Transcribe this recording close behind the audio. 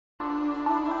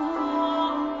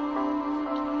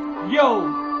Yo,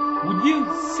 would you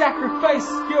sacrifice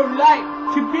your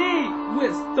life to be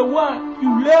with the one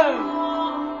you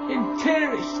love and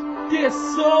cherish their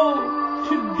soul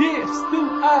to death do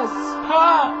us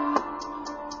part?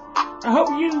 I hope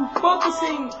you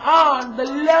focusing on the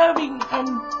loving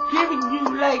I'm giving you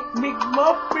like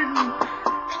McMuffin.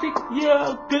 Stick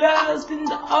your gloves in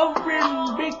the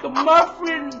oven, bake a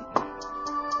muffin.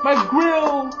 My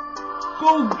grill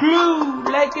go glue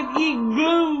like an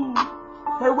igloo.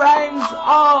 My rhymes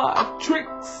are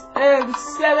tricks and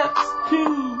setups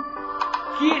to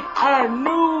get our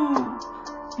new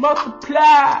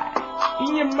multiply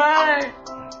in your mind.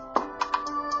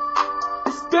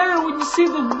 It's better when you see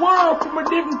the world from a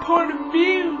different point of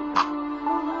view.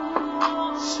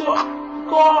 So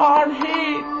go on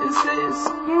ahead and say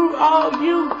screw all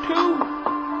you too.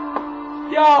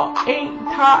 Y'all ain't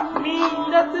taught me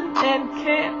nothing and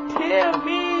can't tell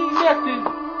me nothing.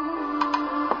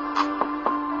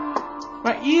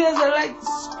 My ears are like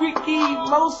squeaky,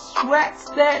 most rats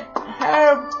that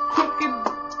have crooked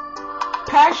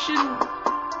passion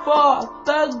for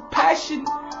thug passion.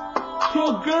 To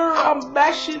a girl I'm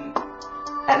bashing,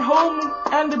 at home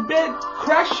on the bed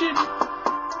crashing.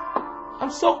 I'm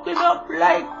soaking up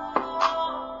like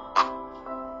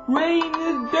rain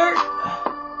in dirt.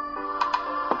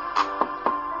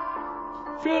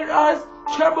 Feeling all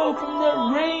trouble from the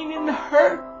rain and the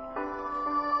hurt.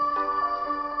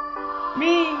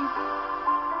 Me,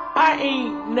 I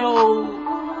ain't no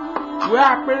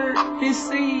rapper they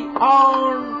see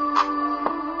on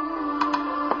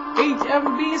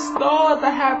HMV stores. I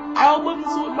have albums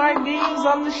with my names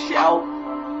on the shelf.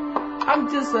 I'm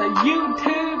just a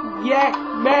YouTube yak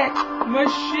back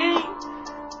machine.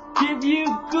 Give you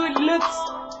good looks,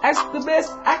 that's the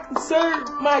best I can serve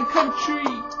my country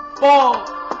for.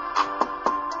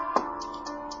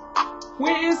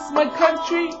 Where is my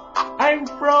country? I'm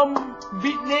from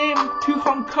Vietnam to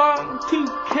Hong Kong to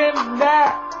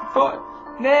Canada for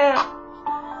now.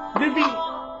 Living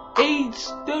age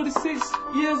 36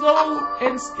 years old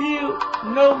and still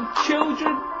no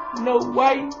children, no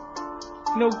wife,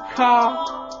 no car.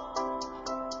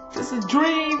 Just a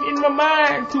dream in my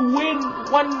mind to win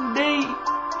one day,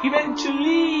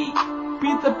 eventually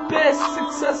be the best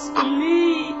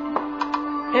successfully,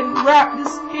 and rap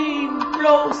this game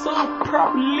flow so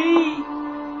properly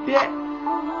that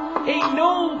ain't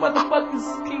no motherfuckers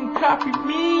can copy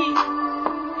me.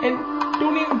 And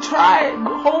don't even try it,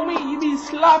 homie, you be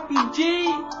sloppy G.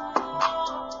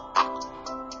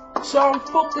 So I'm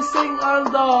focusing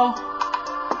on the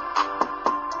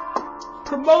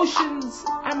promotions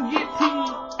I'm getting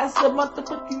as a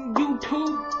motherfucking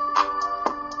YouTube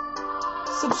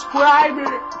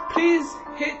subscriber. Please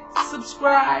hit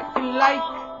subscribe and like,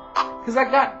 cause I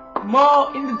got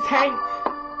more in the tank.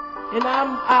 And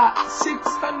I'm at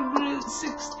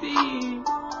 660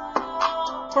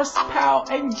 horsepower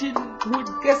engine with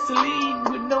gasoline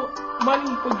with no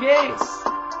money for gas.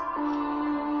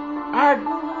 I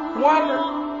wanna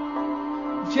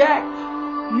jack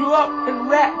you up and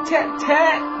rat tat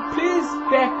tat. Please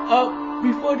back up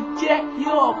before the jack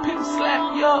you up, pimp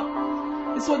slap you up.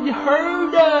 It's what you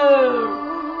heard of.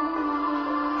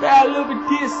 Got a little bit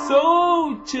this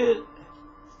soldier.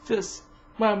 Just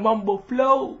my mumble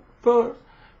flow for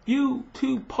you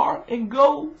to park and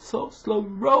go. So slow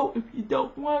roll if you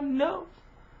don't wanna know.